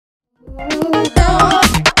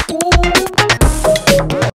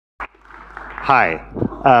Hi,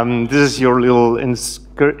 this is your little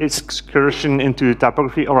excursion into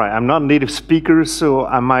typography. All right, I'm not a native speaker, so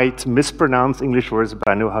I might mispronounce English words, but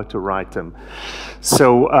I know how to write them.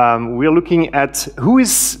 So we're looking at who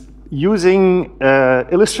is using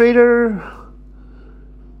Illustrator,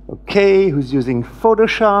 okay, who's using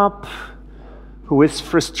Photoshop, who is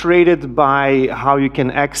frustrated by how you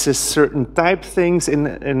can access certain type things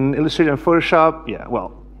in Illustrator and Photoshop. Yeah,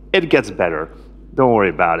 well, it gets better. Don't worry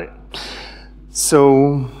about it.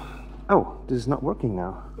 So, oh, this is not working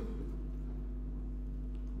now.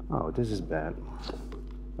 Oh, this is bad.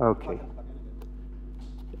 Okay.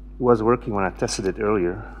 It was working when I tested it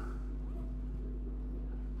earlier.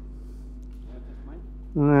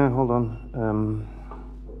 No, hold on.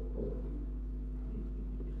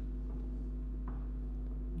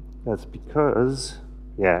 That's because,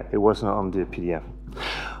 yeah, it wasn't on the PDF.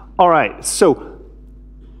 All right, so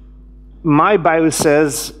my bio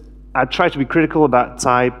says, I try to be critical about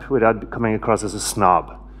type without coming across as a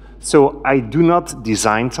snob. So I do not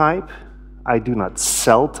design type, I do not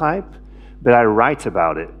sell type, but I write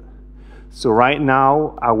about it. So right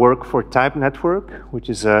now I work for Type Network, which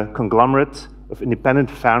is a conglomerate of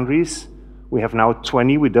independent foundries. We have now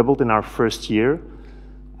 20, we doubled in our first year.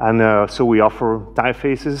 And so we offer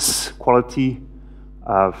typefaces, quality,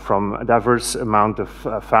 from a diverse amount of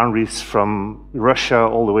foundries from Russia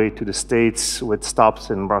all the way to the States with stops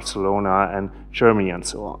in Barcelona and Germany and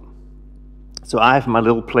so on. So I have my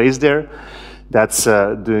little place there. That's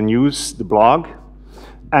the news, the blog.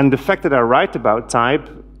 And the fact that I write about type,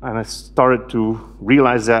 and I started to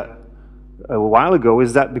realize that a while ago,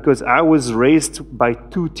 is that because I was raised by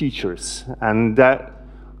 2 teachers, and that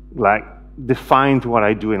defined what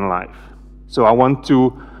I do in life. So I want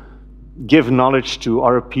to give knowledge to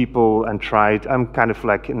other people and try it. I'm kind of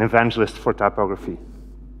like an evangelist for typography.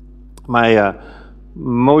 My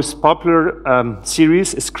most popular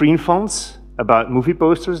series is Screen Fonts, about movie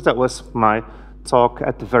posters. That was my talk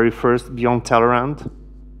at the very first Beyond Tellerrand.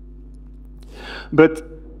 But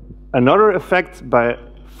another effect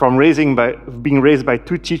from being raised by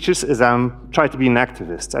 2 teachers is I'm trying to be an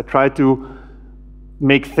activist. I try to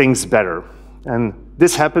make things better. And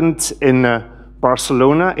this happened in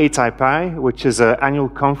Barcelona, ATypeI, which is an annual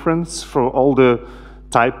conference for all the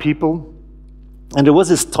type people. And there was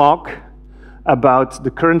this talk about the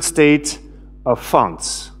current state of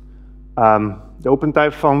fonts. The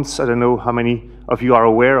OpenType fonts, I don't know how many of you are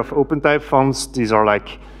aware of OpenType fonts. These are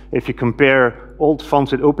like, if you compare old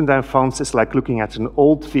fonts with OpenType fonts, it's like looking at an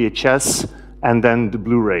old VHS and then the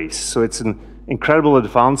Blu-rays. So it's an incredible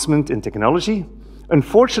advancement in technology.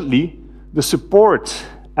 Unfortunately, the support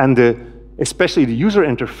and especially the user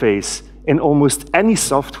interface in almost any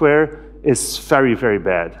software is very, very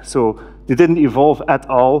bad. So they didn't evolve at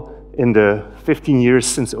all in the 15 years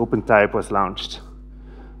since OpenType was launched.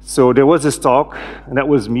 So there was this talk, and that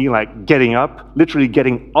was me like getting up, literally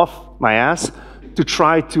getting off my ass to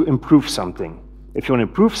try to improve something. If you want to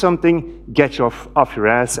improve something, get off your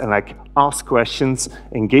ass and like ask questions,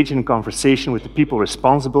 engage in conversation with the people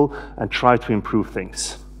responsible, and try to improve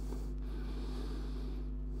things.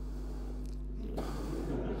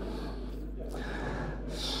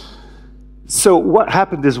 So what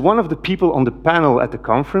happened is one of the people on the panel at the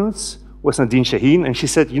conference was Nadine Shaheen, and she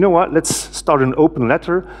said, you know what, let's start an open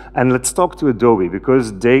letter and let's talk to Adobe,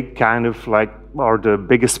 because they kind of like are the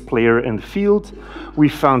biggest player in the field. We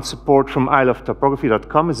found support from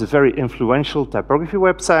ilovetypography.com. It's a very influential typography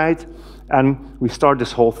website, and we started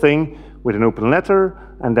this whole thing with an open letter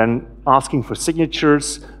and then asking for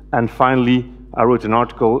signatures, and finally I wrote an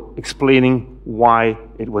article explaining why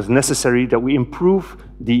it was necessary that we improve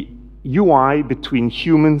the UI between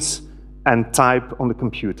humans and type on the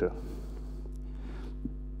computer.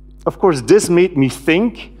 Of course, this made me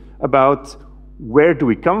think about where do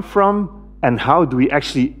we come from and how do we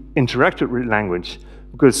actually interact with language.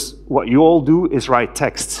 Because what you all do is write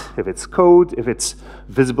text. If it's code, if it's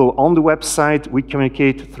visible on the website, we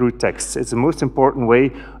communicate through text. It's the most important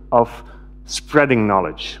way of spreading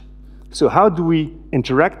knowledge. So how do we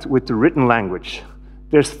interact with the written language?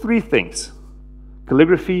 There's 3 things: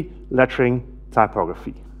 calligraphy, lettering,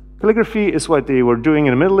 typography. Calligraphy is what they were doing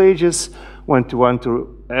in the Middle Ages. When to want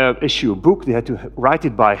to issue a book, they had to write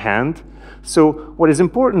it by hand. So what is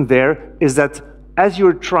important there is that as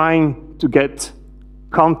you're trying to get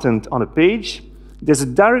content on a page, there's a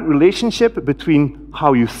direct relationship between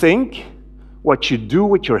how you think, what you do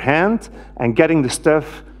with your hand, and getting the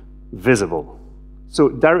stuff visible. So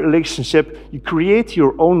direct relationship, you create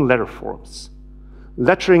your own letter forms.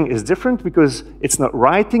 Lettering is different because it's not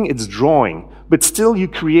writing, it's drawing. But still, you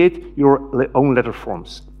create your own letter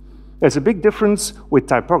forms. There's a big difference with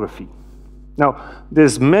typography. Now,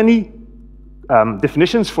 there's many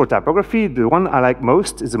definitions for typography. The one I like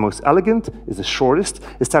most, is the most elegant, is the shortest,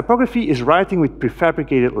 is typography is writing with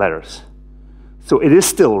prefabricated letters. So it is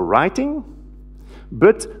still writing,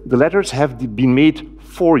 but the letters have been made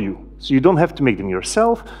for you. So you don't have to make them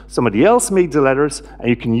yourself. Somebody else made the letters, and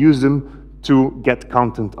you can use them to get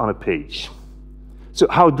content on a page. So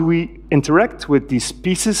how do we interact with these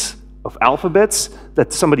pieces of alphabets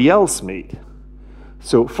that somebody else made?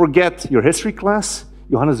 So forget your history class.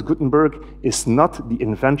 Johannes Gutenberg is not the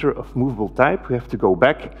inventor of movable type. We have to go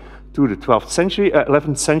back to the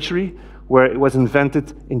 11th century, where it was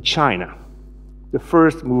invented in China. The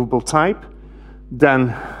first movable type. Then,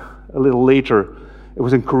 a little later, it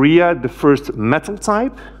was in Korea, the first metal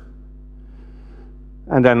type.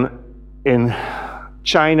 And then in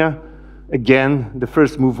China, again, the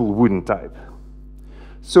first movable wooden type.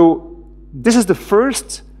 So this is the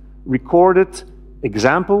first recorded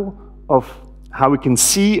example of how we can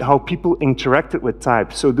see how people interacted with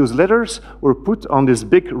type. So those letters were put on this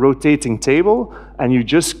big rotating table, and you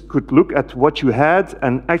just could look at what you had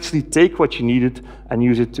and actually take what you needed and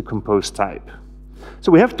use it to compose type.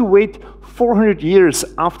 So we have to wait 400 years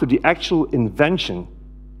after the actual invention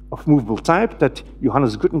of movable type that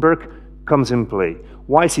Johannes Gutenberg comes in play.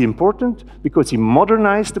 Why is he important? Because he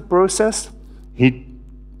modernized the process. He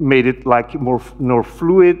made it like more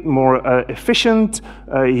fluid, more efficient.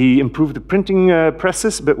 He improved the printing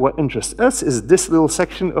presses. But what interests us is this little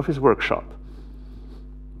section of his workshop.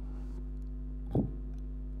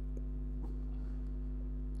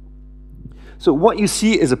 So what you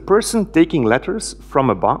see is a person taking letters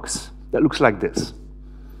from a box that looks like this.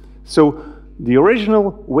 So the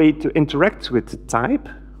original way to interact with type,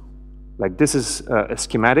 like this is a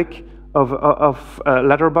schematic of a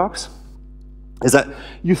letterbox, is that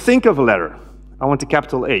you think of a letter. I want a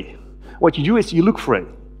capital A. What you do is you look for it.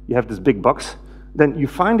 You have this big box, then you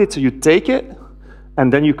find it, so you take it,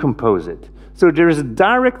 and then you compose it. So there is a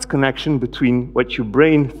direct connection between what your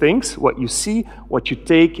brain thinks, what you see, what you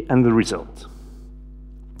take, and the result.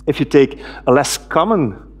 If you take a less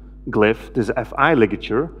common glyph, this FI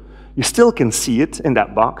ligature, you still can see it in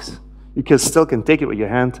that box. You still can take it with your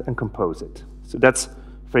hand and compose it. So that's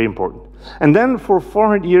very important. And then for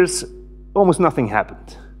 400 years, almost nothing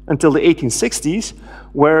happened until the 1860s,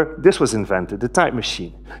 where this was invented, the type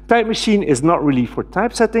machine. Type machine is not really for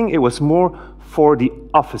typesetting, it was more for the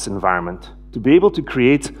office environment, to be able to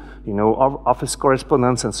create, you know, office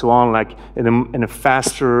correspondence and so on, like in a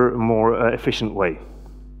faster, more efficient way.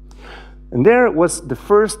 And there was the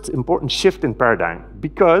first important shift in paradigm,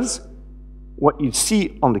 because what you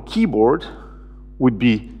see on the keyboard would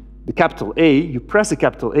be the capital A. You press the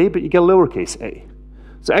capital A, but you get lowercase a.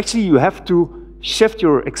 So actually, you have to shift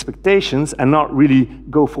your expectations and not really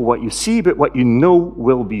go for what you see, but what you know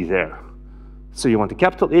will be there. So you want the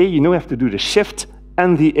capital A, you know you have to do the shift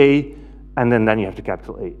and the A, and then you have the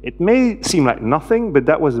capital A. It may seem like nothing, but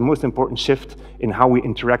that was the most important shift in how we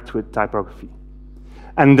interact with typography.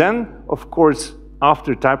 And then, of course,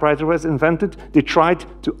 after typewriter was invented, they tried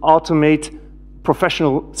to automate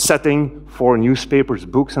professional setting for newspapers,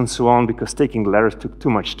 books, and so on, because taking the letters took too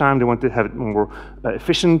much time. They wanted to have it more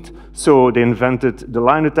efficient, so they invented the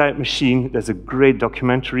linotype machine. There's a great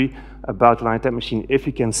documentary about the linotype machine. If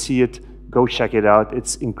you can see it, go check it out.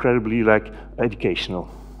 It's incredibly educational.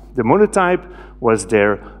 The monotype was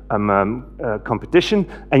their competition,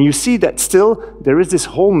 and you see that still there is this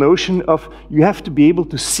whole notion of you have to be able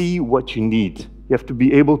to see what you need. You have to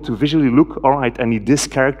be able to visually look, all right, I need this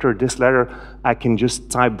character, this letter, I can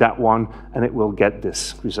just type that one and it will get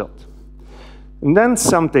this result. And then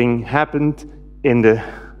something happened in the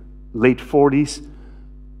late 40s,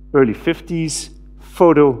 early 50s,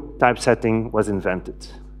 photo typesetting was invented.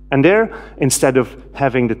 And there, instead of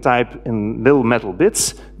having the type in little metal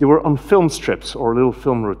bits, they were on film strips or little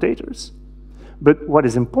film rotators. But what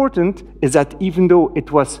is important is that even though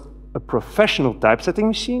it was a professional typesetting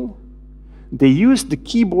machine, they used the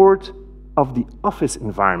keyboard of the office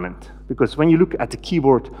environment. Because when you look at the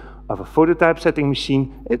keyboard of a photo typesetting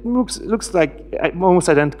machine, it looks like almost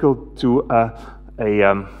identical to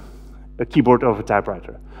a keyboard of a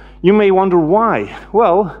typewriter. You may wonder why.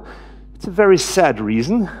 Well, it's a very sad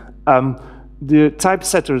reason. The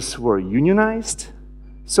typesetters were unionized,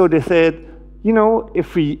 so they said, you know,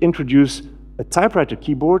 if we introduce a typewriter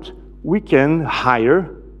keyboard, we can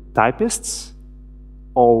hire typists,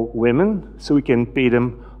 all women, so we can pay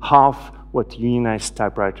them half what unionized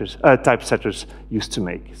typesetters used to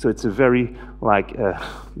make. So it's a very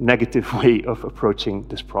negative way of approaching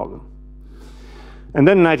this problem. And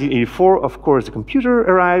then in 1984, of course, the computer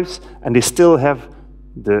arrives, and they still have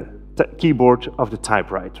the keyboard of the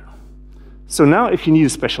typewriter. So now if you need a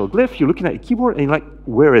special glyph, you're looking at your keyboard and you're like,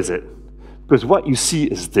 where is it? Because what you see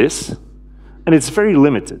is this, and it's very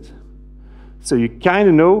limited. So you kind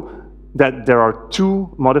of know that there are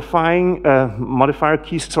two modifier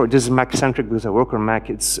keys. Sorry, this is Mac-centric because I work on Mac.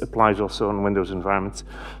 It applies also on Windows environments.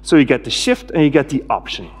 So you get the Shift and you get the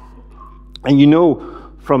Option. And you know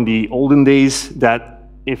from the olden days that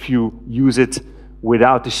if you use it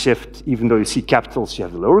without the Shift, even though you see capitals, you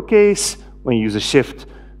have the lowercase. When you use a Shift,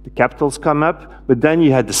 the capitals come up. But then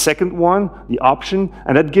you had the second one, the Option,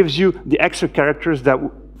 and that gives you the extra characters that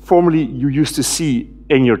formerly you used to see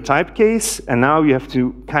in your type case, and now you have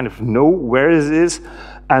to kind of know where it is.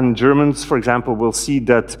 And Germans, for example, will see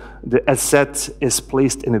that the SZ is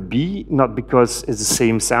placed in a B, not because it's the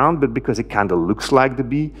same sound, but because it kind of looks like the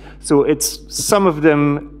B. So some of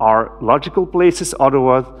them are logical places,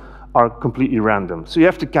 others are completely random. So you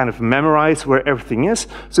have to kind of memorize where everything is.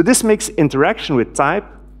 So this makes interaction with type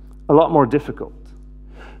a lot more difficult.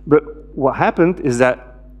 But what happened is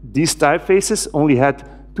that these typefaces only had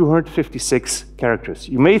 256 characters.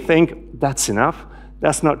 You may think that's enough.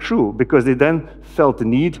 That's not true, because they then felt the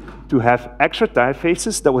need to have extra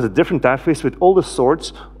typefaces. That was a different typeface with all the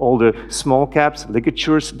sorts, all the small caps,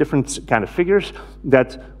 ligatures, different kind of figures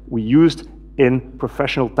that we used in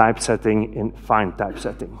professional typesetting, in fine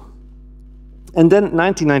typesetting. And then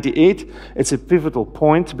 1998, it's a pivotal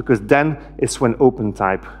point, because then it's when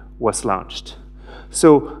OpenType was launched.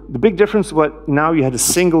 So the big difference was now you had a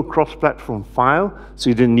single cross-platform file, so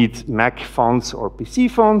you didn't need Mac fonts or PC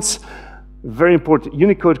fonts. Very important,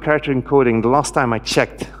 Unicode character encoding. The last time I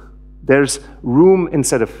checked, there's room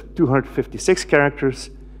instead of 256 characters,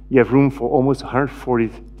 you have room for almost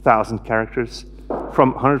 140,000 characters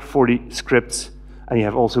from 140 scripts, and you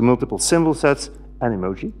have also multiple symbol sets and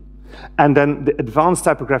emoji. And then the advanced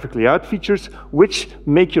typographic layout features, which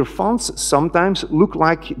make your fonts sometimes look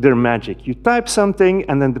like they're magic. You type something,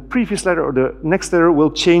 and then the previous letter or the next letter will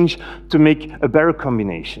change to make a better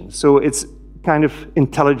combination. So it's kind of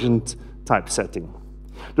intelligent typesetting.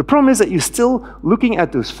 The problem is that you're still looking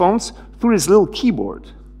at those fonts through this little keyboard.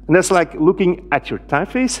 And that's like looking at your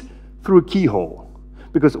typeface through a keyhole.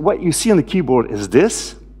 Because what you see on the keyboard is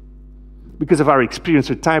this. Because of our experience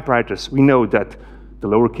with typewriters, we know that the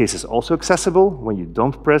lowercase is also accessible when you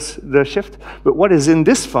don't press the Shift. But what is in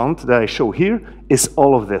this font that I show here is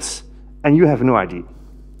all of this. And you have no idea.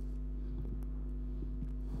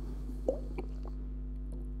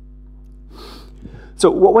 So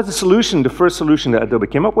what was the solution, the first solution that Adobe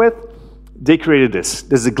came up with? They created this.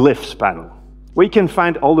 This is a glyphs panel, where you can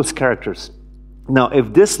find all those characters. Now,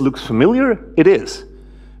 if this looks familiar, it is.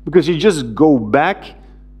 Because you just go back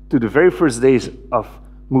to the very first days of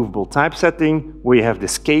movable typesetting, where you have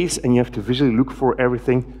this case and you have to visually look for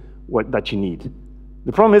everything that you need.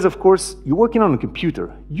 The problem is, of course, you're working on a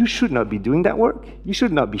computer. You should not be doing that work. You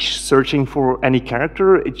should not be searching for any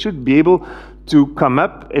character. It should be able to come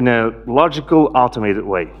up in a logical, automated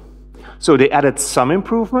way. So they added some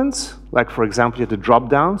improvements, like, for example, you have the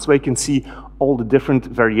drop-downs, where you can see all the different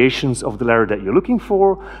variations of the letter that you're looking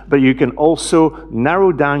for, but you can also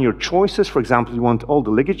narrow down your choices. For example, you want all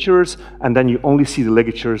the ligatures, and then you only see the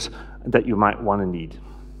ligatures that you might want to need.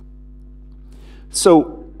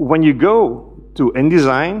 So when you go to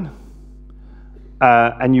InDesign,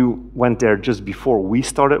 and you went there just before we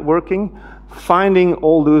started working, finding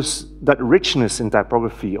all that richness in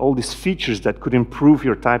typography, all these features that could improve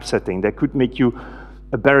your typesetting, that could make you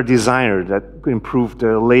a better designer, that could improve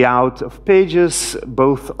the layout of pages,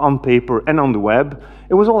 both on paper and on the web.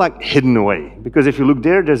 It was all like hidden away, because if you look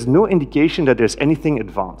there, there's no indication that there's anything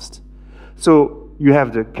advanced. So you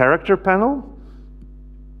have the character panel,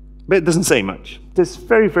 but it doesn't say much. There's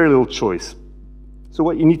very, very little choice. So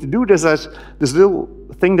what you need to do, there's this little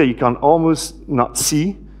thing that you can almost not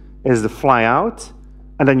see, is the fly out,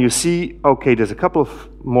 and then you see, okay, there's a couple of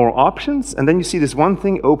more options, and then you see this one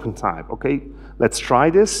thing, OpenType. Okay, let's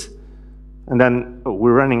try this. And then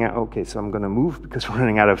we're running out. Okay, so I'm going to move because we're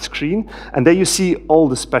running out of screen. And then you see all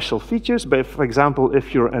the special features. But if, for example,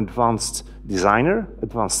 if you're an advanced designer,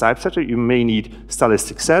 advanced typesetter, you may need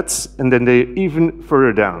stylistic sets, and then they're even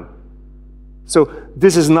further down. So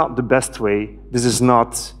this is not the best way. This is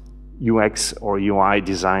not UX or UI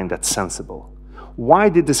design that's sensible. Why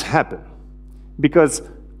did this happen? Because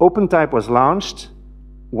OpenType was launched,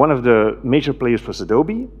 one of the major players was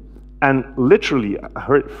Adobe, and literally, I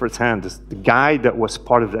heard firsthand, the guy that was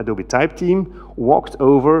part of the Adobe Type team walked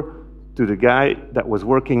over to the guy that was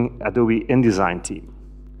working at Adobe InDesign team.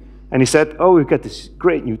 And he said, oh, we've got these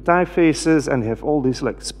great new typefaces, and they have all these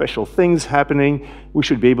like special things happening. We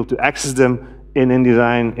should be able to access them in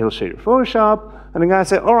InDesign, Illustrator, Photoshop. And the guy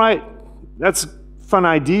said, all right, that's a fun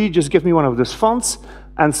idea, just give me one of those fonts.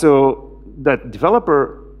 And so that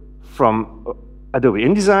developer from Adobe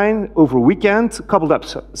InDesign over a weekend cobbled up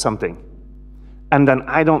something. And then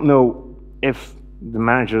I don't know if the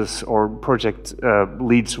managers or project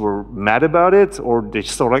leads were mad about it, or they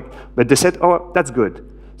just thought like, but they said, oh, that's good.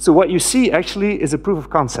 So what you see actually is a proof of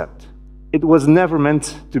concept. It was never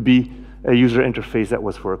meant to be a user interface that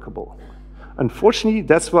was workable. Unfortunately,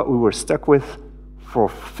 that's what we were stuck with for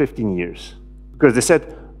 15 years. Because they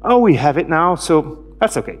said, oh, we have it now, so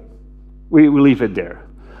that's okay. We leave it there.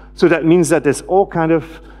 So that means that there's all kind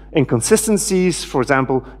of inconsistencies. For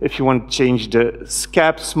example, if you want to change the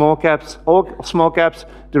caps, small caps, all small caps,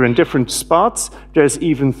 they're in different spots. There's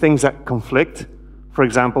even things that conflict. For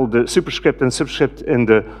example, the superscript and subscript in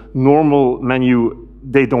the normal menu,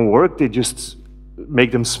 they don't work. They just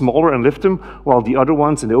make them smaller and lift them, while the other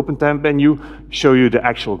ones in the OpenType menu show you the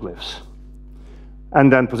actual glyphs. And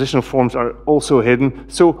then positional forms are also hidden.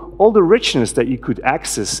 So all the richness that you could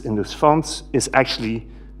access in those fonts is actually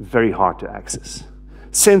very hard to access.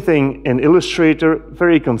 Same thing in Illustrator,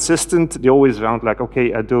 very consistent. They always found like,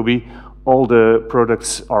 okay, Adobe, all the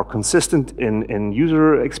products are consistent in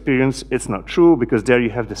user experience. It's not true, because there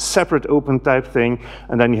you have the separate OpenType thing,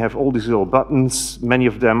 and then you have all these little buttons. Many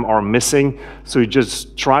of them are missing, so you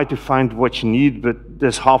just try to find what you need, but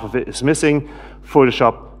there's half of it is missing.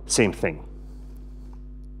 Photoshop, same thing.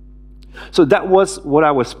 So that was what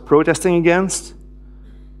I was protesting against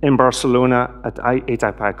in Barcelona at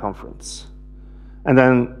ATypI conference. And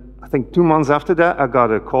then I think 2 months after that, I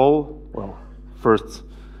got a call, well, first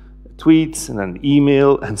tweets and then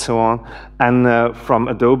email and so on. And from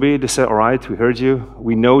Adobe, they said, all right, we heard you.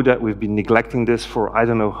 We know that we've been neglecting this for I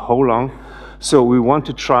don't know how long. So we want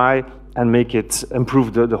to try and make it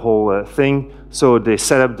improve the whole thing. So they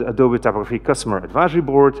set up the Adobe Typography Customer Advisory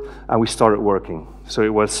Board, and we started working. So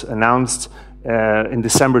it was announced in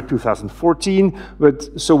December 2014.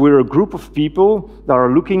 So we're a group of people that are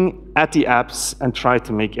looking at the apps and try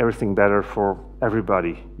to make everything better for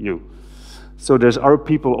everybody, you. So there's other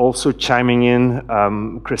people also chiming in.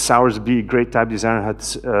 Chris Soursby, great type designer,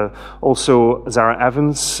 had also Zara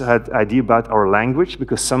Evans had idea about our language,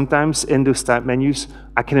 because sometimes in those type menus,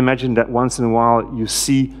 I can imagine that once in a while you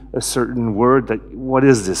see a certain word that, what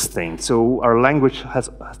is this thing? So our language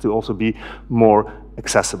has to also be more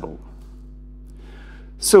accessible.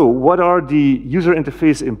 So what are the user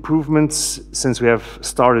interface improvements since we have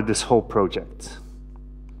started this whole project?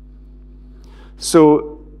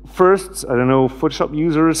 So first, I don't know, Photoshop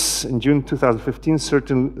users in June 2015,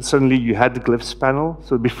 certainly you had the glyphs panel.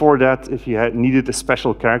 So before that, if you needed a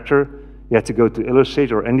special character, you had to go to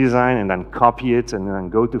Illustrator or InDesign and then copy it and then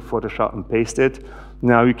go to Photoshop and paste it.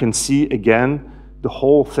 Now you can see again the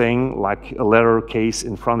whole thing like a letter case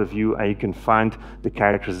in front of you, and you can find the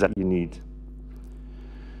characters that you need.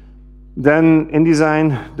 Then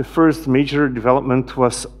InDesign, the first major development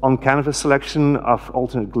was on-canvas selection of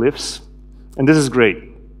alternate glyphs. And this is great.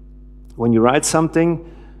 When you write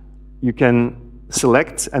something, you can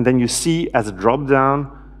select, and then you see as a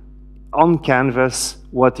drop-down on canvas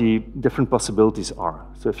what the different possibilities are.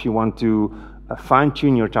 So if you want to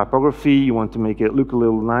fine-tune your typography, you want to make it look a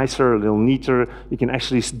little nicer, a little neater, you can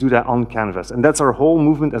actually do that on canvas. And that's our whole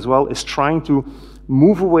movement as well, is trying to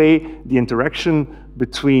move away the interaction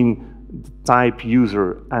between the type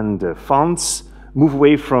user and the fonts, move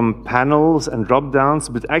away from panels and drop-downs,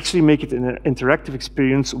 but actually make it an interactive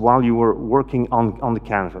experience while you were working on the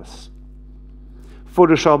canvas.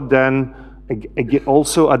 Photoshop then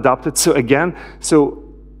also adopted. So again,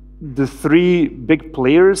 the three big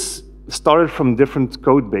players started from different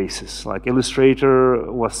code bases. Like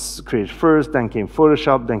Illustrator was created first, then came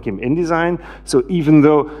Photoshop, then came InDesign. So even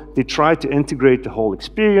though they tried to integrate the whole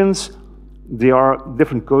experience, they are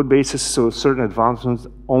different code bases, so certain advancements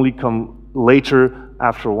only come later,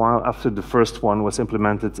 after a while, after the first one was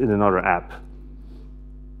implemented in another app.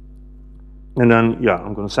 And then, yeah,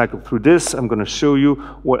 I'm going to cycle through this. I'm going to show you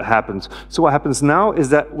what happens. So what happens now is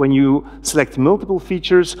that when you select multiple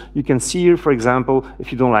features, you can see here, for example,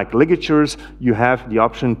 if you don't like ligatures, you have the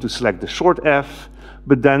option to select the short F.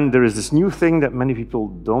 But then there is this new thing that many people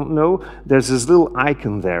don't know. There's this little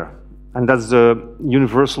icon there. And that's the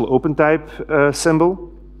universal OpenType symbol.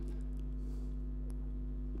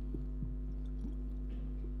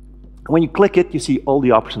 When you click it, you see all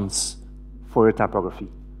the options for your typography.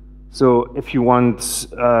 So if you want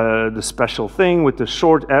the special thing with the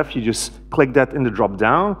short F, you just click that in the drop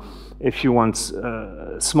down. If you want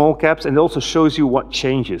small caps, and it also shows you what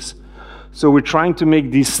changes. So we're trying to make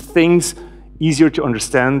these things easier to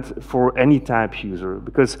understand for any type user,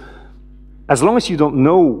 because as long as you don't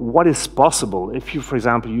know what is possible, if you, for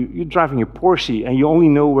example, you're driving a Porsche and you only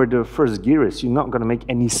know where the first gear is, you're not going to make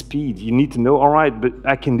any speed. You need to know, all right, but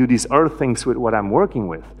I can do these other things with what I'm working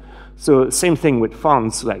with. So same thing with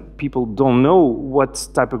fonts, like people don't know what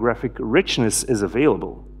typographic richness is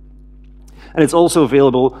available. And it's also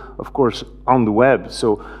available, of course, on the web.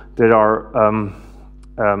 So there are,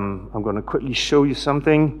 I'm going to quickly show you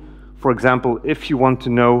something. For example, if you want to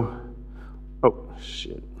know, oh,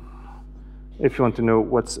 shit. If you want to know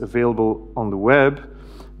what's available on the web,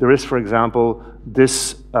 there is, for example,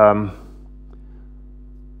 this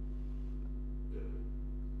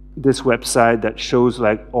this website that shows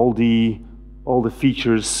like all the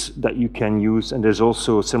features that you can use, and there's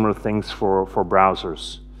also similar things for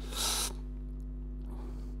browsers.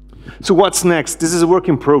 So what's next? This is a work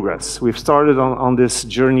in progress. We've started on this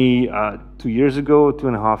journey 2 years ago,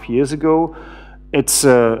 2.5 years ago. It's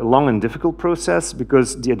a long and difficult process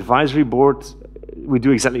because the advisory board, we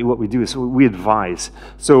do exactly what we do. So we advise.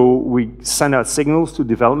 So we send out signals to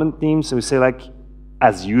development teams and we say, like,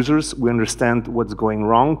 as users, we understand what's going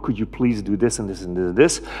wrong. Could you please do this and this and this and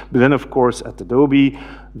this? But then, of course, at Adobe,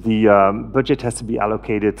 the budget has to be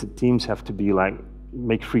allocated. The teams have to be like,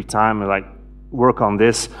 make free time and like work on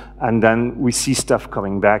this. And then we see stuff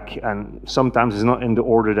coming back. And sometimes it's not in the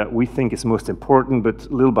order that we think is most important, but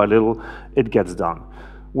little by little, it gets done.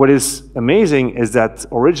 What is amazing is that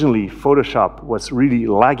originally Photoshop was really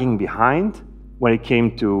lagging behind when it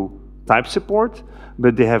came to type support.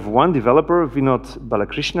 But they have one developer, Vinod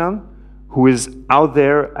Balakrishnan, who is out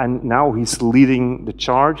there and now he's leading the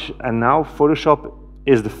charge. And now Photoshop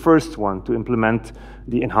is the first one to implement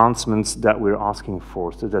the enhancements that we're asking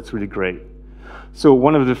for. So that's really great. So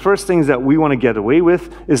one of the first things that we want to get away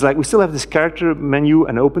with is like we still have this character menu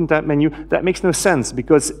and OpenType menu. That makes no sense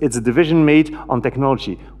because it's a division made on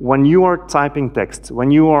technology. When you are typing text,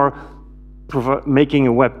 when you are making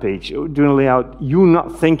a web page, doing a layout, you're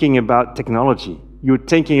not thinking about technology. You're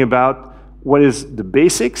thinking about what is the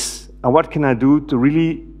basics and what can I do to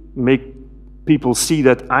really make people see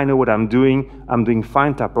that I know what I'm doing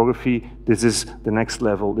fine typography, this is the next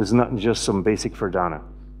level, this is not just some basic Verdana.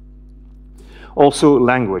 Also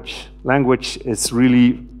language. Language is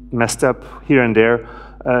really messed up here and there.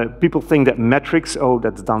 People think that metrics, oh,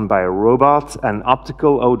 that's done by a robot, and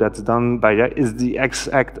optical, oh, that's done by that, is the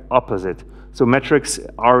exact opposite. So metrics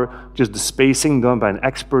are just the spacing done by an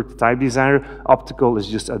expert type designer. Optical is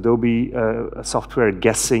just Adobe software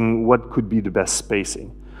guessing what could be the best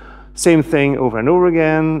spacing. Same thing over and over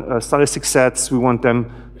again. Stylistic sets, we want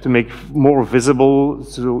them to make more visible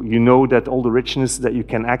so you know that all the richness that you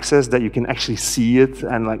can access, that you can actually see it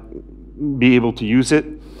and like be able to use it.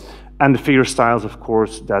 And the figure styles, of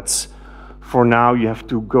course, that's for now you have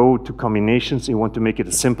to go to combinations. You want to make it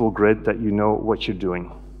a simple grid that you know what you're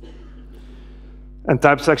doing. And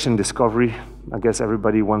type selection discovery, I guess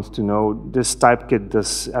everybody wants to know. This typekit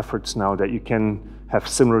does efforts now that you can have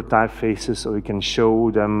similar typefaces, or you can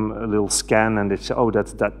show them a little scan and they say, oh,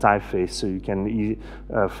 that's that typeface, so you can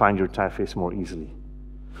find your typeface more easily.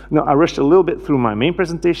 Now, I rushed a little bit through my main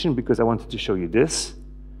presentation because I wanted to show you this.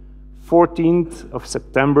 14th of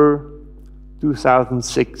September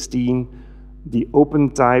 2016, the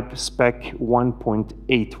OpenType spec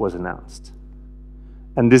 1.8 was announced.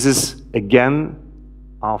 And this is, again,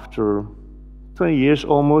 after 20 years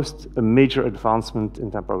almost, a major advancement in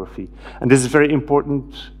typography. And this is very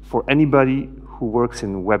important for anybody who works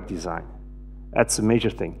in web design. That's a major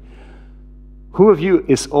thing. Who of you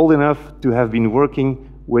is old enough to have been working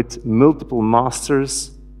with multiple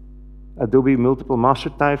masters, Adobe multiple master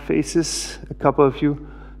typefaces? A couple of you.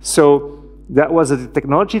 So that was a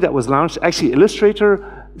technology that was launched. Actually,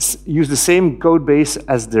 Illustrator used the same code base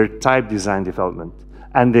as their type design development.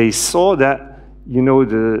 And they saw that, you know,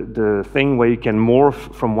 the thing where you can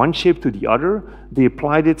morph from one shape to the other, they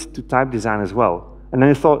applied it to type design as well. And then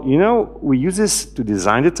I thought, you know, we use this to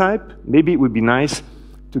design the type. Maybe it would be nice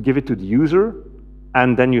to give it to the user,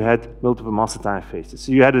 and then you had multiple master typefaces.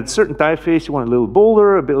 So you had a certain typeface, you want a little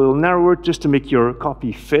bolder, a little narrower, just to make your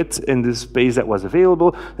copy fit in the space that was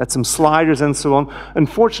available. Had some sliders and so on.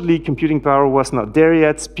 Unfortunately, computing power was not there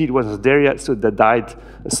yet, speed wasn't there yet, so that died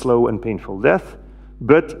a slow and painful death.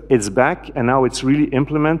 But it's back, and now it's really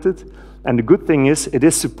implemented. And the good thing is, it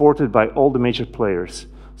is supported by all the major players.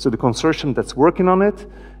 So the consortium that's working on it,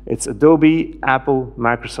 it's Adobe, Apple,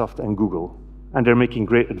 Microsoft, and Google. And they're making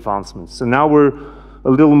great advancements. So now we're a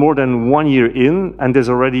little more than 1 year in, and there's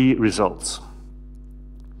already results.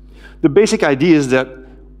 The basic idea is that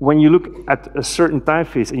when you look at a certain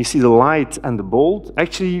typeface and you see the light and the bold,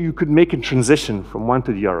 actually you could make a transition from one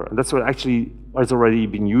to the other. And that's what actually has already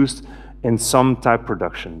been used in some type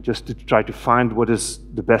production, just to try to find what is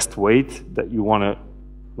the best weight that you want to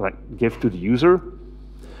give to the user.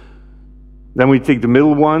 Then we take the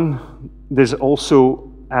middle one. There's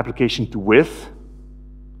also application to width.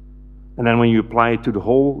 And then when you apply it to the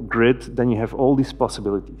whole grid, then you have all these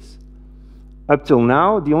possibilities. Up till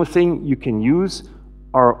now, the only thing you can use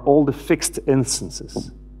are all the fixed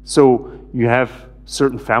instances. So you have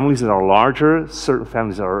certain families that are larger, certain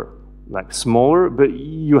families that are smaller, but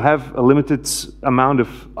you have a limited amount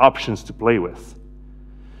of options to play with.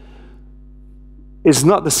 It's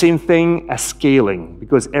not the same thing as scaling,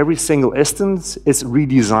 because every single instance is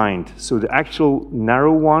redesigned. So the actual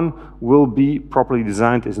narrow one will be properly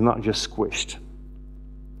designed, it's not just squished.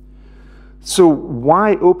 So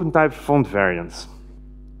why OpenType font variants?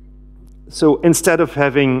 So instead of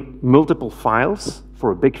having multiple files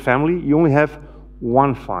for a big family, you only have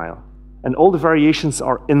one file. And all the variations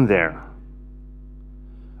are in there.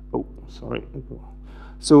 Oh, sorry.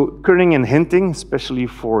 So kerning and hinting, especially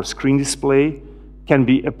for screen display, can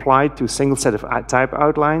be applied to a single set of type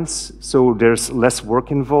outlines, so there's less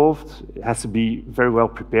work involved. It has to be very well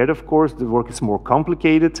prepared, of course. The work is more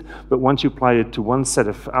complicated, but once you apply it to one set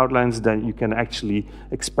of outlines, then you can actually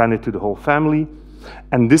expand it to the whole family.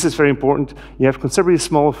 And this is very important. You have considerably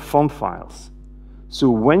small font files. So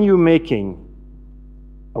when you're making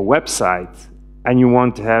a website and you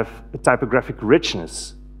want to have a typographic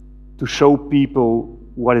richness to show people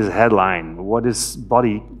what is a headline, what is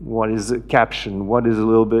body, what is a caption, what is a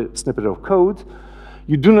little bit snippet of code,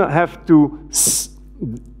 you do not have to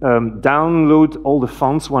download all the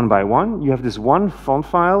fonts one by one. You have this one font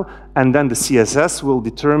file, and then the CSS will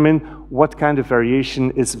determine what kind of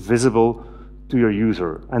variation is visible to your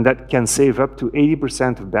user. And that can save up to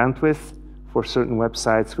 80% of bandwidth for certain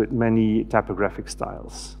websites with many typographic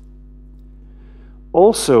styles.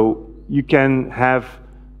 Also, you can have,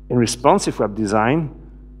 in responsive web design,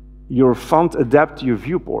 your font adapt to your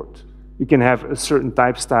viewport. You can have a certain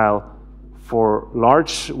type style for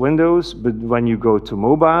large windows, but when you go to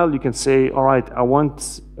mobile, you can say, all right, I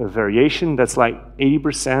want a variation that's like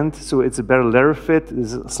 80%, so it's a better letter fit,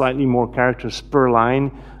 there's slightly more characters per line,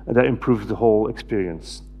 and that improves the whole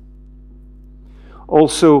experience.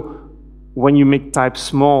 Also, when you make type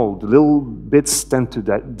small, the little bits tend to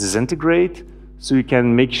disintegrate, so you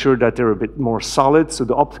can make sure that they're a bit more solid, so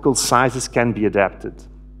the optical sizes can be adapted.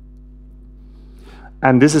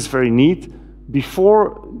 And this is very neat.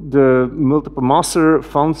 Before, the multiple master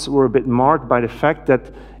fonts were a bit marked by the fact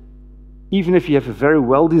that even if you have a very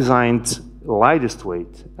well-designed lightest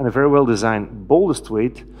weight and a very well-designed boldest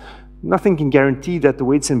weight, nothing can guarantee that the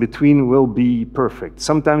weights in between will be perfect.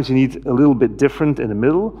 Sometimes you need a little bit different in the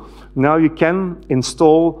middle. Now you can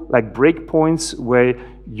install breakpoints where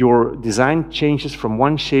your design changes from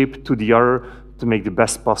one shape to the other to make the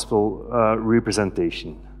best possible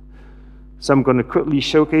representation. So I'm going to quickly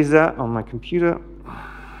showcase that on my computer.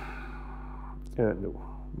 I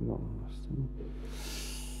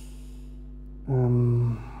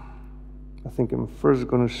think I'm first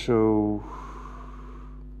going to show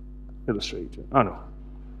Illustrator. Oh, no.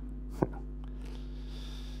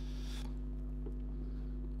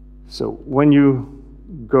 So when you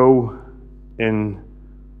go in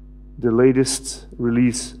the latest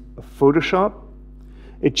release of Photoshop,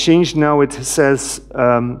 it changed now, it says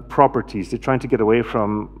properties. They're trying to get away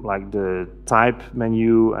from the type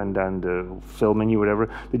menu and then the fill menu, whatever.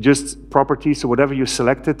 They're just properties, so whatever you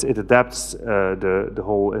selected, it adapts the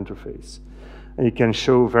whole interface. And you can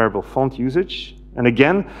show variable font usage. And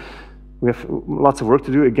again, we have lots of work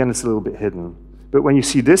to do. Again, it's a little bit hidden. But when you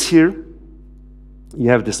see this here, you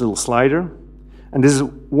have this little slider. And this is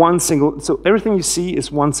one single, so everything you see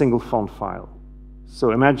is one single font file.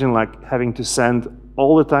 So imagine having to send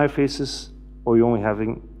all the typefaces, or you're only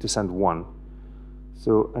having to send one.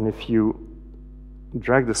 So, and if you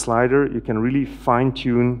drag the slider, you can really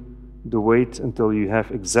fine-tune the weight until you have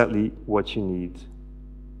exactly what you need.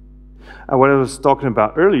 And what I was talking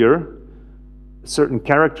about earlier, certain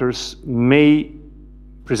characters may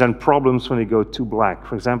present problems when they go too black.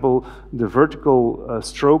 For example, the vertical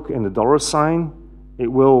stroke in the $sign, it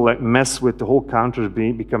will mess with the whole counter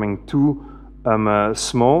becoming too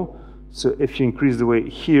small. So if you increase the weight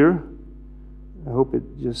here, I hope it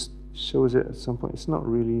just shows it at some point. It's not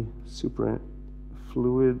really super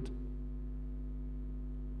fluid.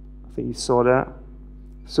 I think you saw that.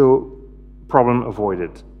 So, problem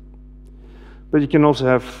avoided. But you can also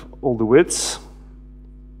have all the widths.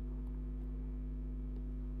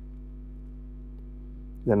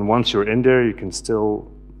 Then once you're in there, you can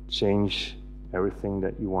still change everything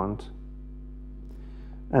that you want.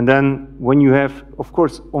 And then when you have, of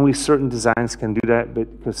course, only certain designs can do that,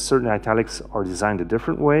 but because certain italics are designed a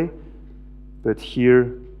different way. But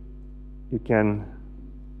here you can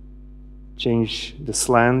change the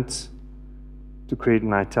slant to create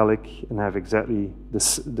an italic and have exactly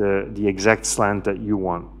this, the exact slant that you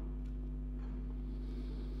want.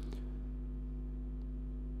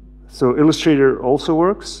 So Illustrator also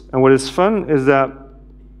works, and what is fun is that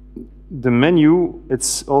the menu,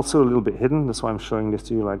 it's also a little bit hidden. That's why I'm showing this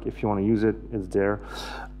to you. Like, if you want to use it, it's there.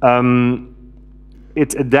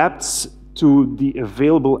 It adapts to the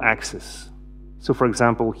available axis. So, for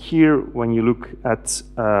example, here, when you look at,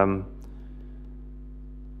 hold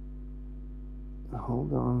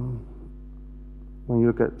on. When you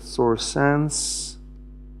look at source sans,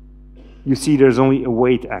 you see there's only a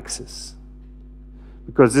weight axis.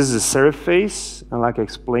 Because this is a serif face, and like I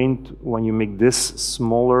explained, when you make this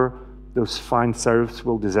smaller, those fine serifs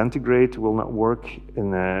will disintegrate, will not work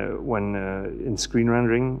in in screen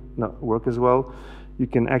rendering, not work as well. You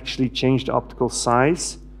can actually change the optical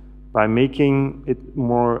size by making it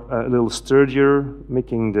more a little sturdier,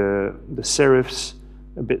 making the serifs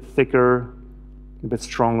a bit thicker, a bit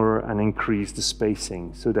stronger, and increase the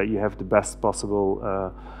spacing so that you have the best possible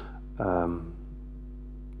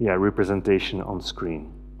representation on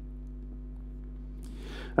screen.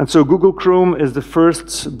 And so Google Chrome is the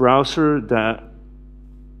first browser that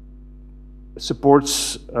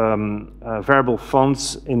supports variable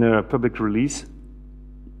fonts in a public release.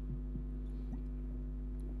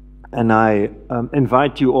 And I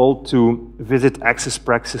invite you all to visit Access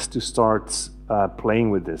Praxis to start playing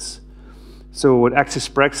with this. So what Access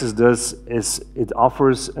Praxis does is it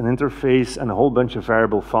offers an interface and a whole bunch of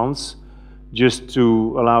variable fonts just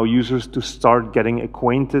to allow users to start getting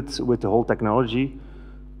acquainted with the whole technology,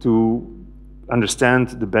 to understand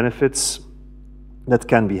the benefits that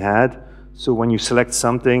can be had. So when you select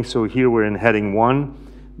something, so here we're in heading 1,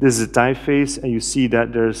 this is a typeface, and you see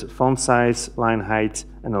that there's font size, line height,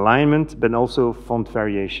 and alignment, but also font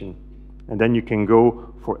variation. And then you can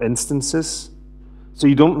go for instances. So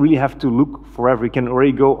you don't really have to look forever. You can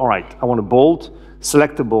already go, all right, I want a bold,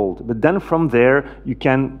 select a bold. But then from there, you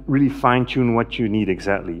can really fine-tune what you need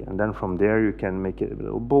exactly. And then from there, you can make it a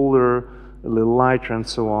little bolder, a little lighter, and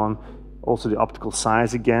so on. Also the optical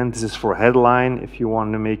size again. This is for headline. If you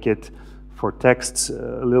want to make it for text,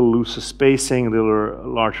 a little looser spacing, a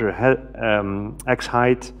little larger X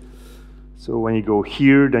height. So when you go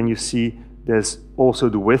here, then you see there's also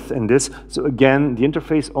the width in this. So again, the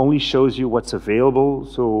interface only shows you what's available.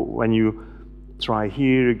 So when you try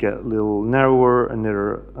here, you get a little narrower, a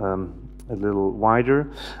little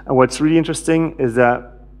wider. And what's really interesting is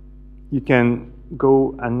that you can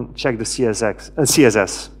go and check the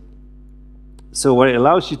CSS. So what it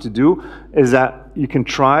allows you to do is that you can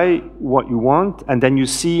try what you want, and then you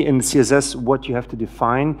see in the CSS what you have to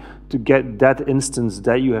define to get that instance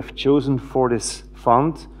that you have chosen for this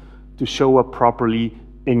font to show up properly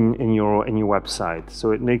in your website.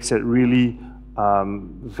 So it makes it really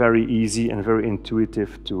very easy and very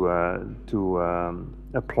intuitive to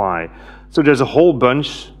apply. So there's a whole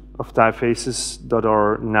bunch of typefaces that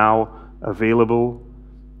are now available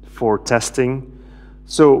for testing.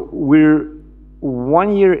 So we're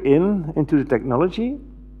 1 year into the technology.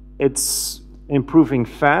 It's improving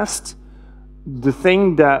fast. The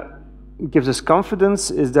thing that gives us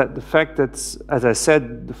confidence is that the fact that, as I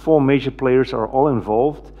said, the 4 major players are all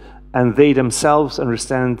involved, and they themselves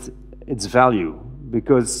understand its value,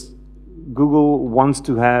 because Google wants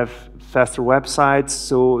to have faster websites,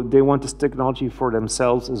 so they want this technology for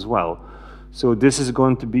themselves as well. So this is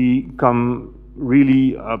going to become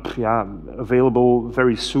really available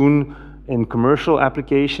very soon in commercial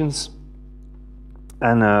applications,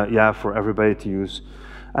 and for everybody to use.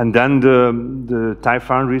 And then the type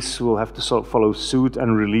foundries will have to sort of follow suit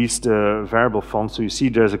and release the variable fonts. So you see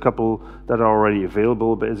there's a couple that are already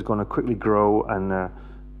available, but it's going to quickly grow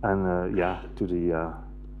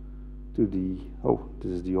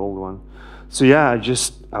this is the old one. So yeah,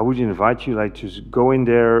 I would invite you to go in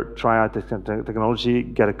there, try out the technology,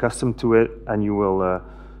 get accustomed to it, and you will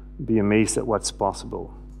be amazed at what's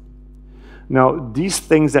possible. Now, these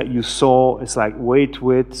things that you saw, it's like weight,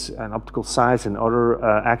 width, and optical size and other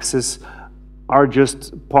axes, are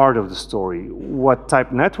just part of the story. What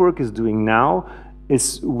Type Network is doing now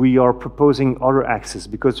is we are proposing other axes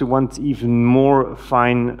because we want even more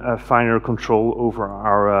finer control over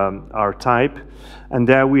our type. And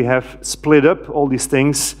there we have split up all these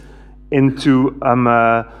things into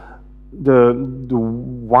the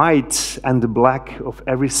white and the black of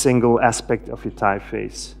every single aspect of your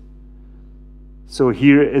typeface. So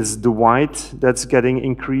here is the white that's getting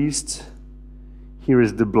increased. Here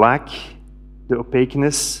is the black, the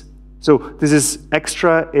opaqueness. So this is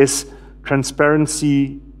extra is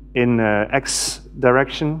transparency in X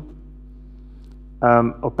direction,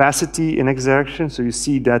 opacity in X direction. So you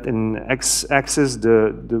see that in X axis,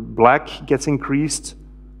 the black gets increased.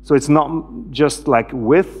 So it's not just like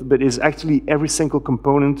width, but it's actually every single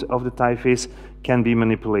component of the typeface can be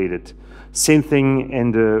manipulated. Same thing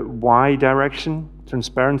in the Y direction,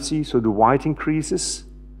 transparency, so the white increases.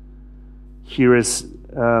 Here is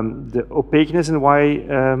the opaqueness in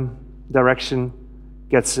Y direction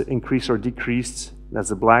gets increased or decreased. That's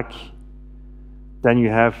the black. Then you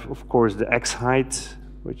have, of course, the X height,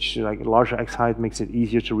 which like a larger X height makes it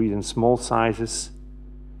easier to read in small sizes.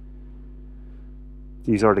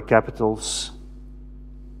 These are the capitals.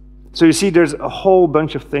 So you see there's a whole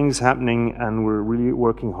bunch of things happening, and we're really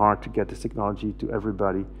working hard to get this technology to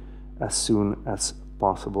everybody as soon as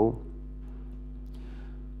possible.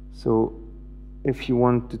 So if you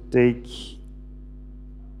want to take,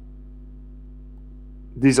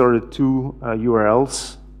 these are the two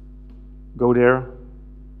URLs. Go there.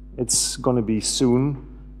 It's going to be soon.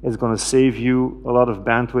 It's going to save you a lot of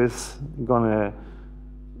bandwidth. Going to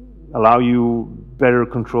allow you better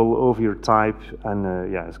control over your type,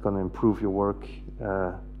 and yeah, it's going to improve your work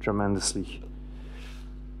tremendously.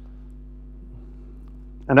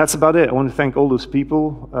 And that's about it. I want to thank all those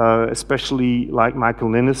people, especially like Michael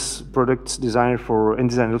Ninnis, product designer for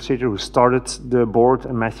InDesign Illustrator, who started the board,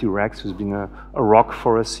 and Matthew Rex, who's been a rock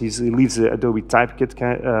for us. He leads the Adobe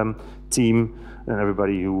Typekit team, and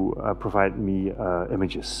everybody who provided me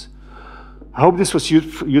images. I hope this was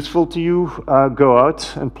useful to you. Go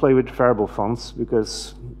out and play with variable fonts,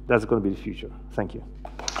 because that's going to be the future. Thank you.